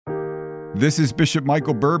This is Bishop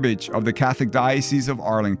Michael Burbidge of the Catholic Diocese of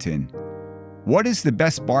Arlington. What is the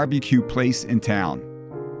best barbecue place in town?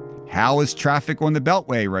 How is traffic on the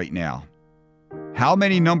Beltway right now? How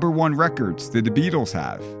many #1 records did the Beatles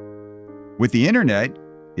have? With the internet,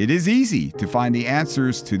 it is easy to find the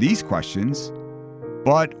answers to these questions.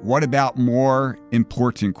 But what about more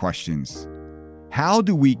important questions? How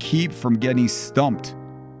do we keep from getting stumped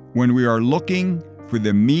when we are looking for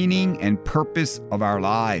the meaning and purpose of our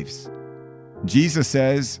lives? Jesus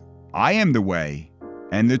says, "I am the way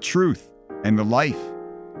and the truth and the life."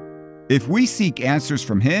 If we seek answers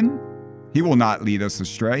from Him, He will not lead us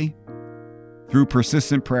astray. Through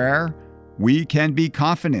persistent prayer, we can be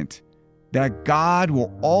confident that God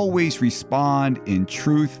will always respond in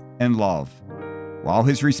truth and love. While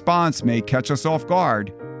His response may catch us off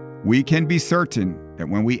guard, we can be certain that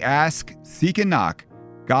when we ask, seek, and knock,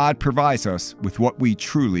 God provides us with what we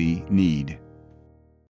truly need.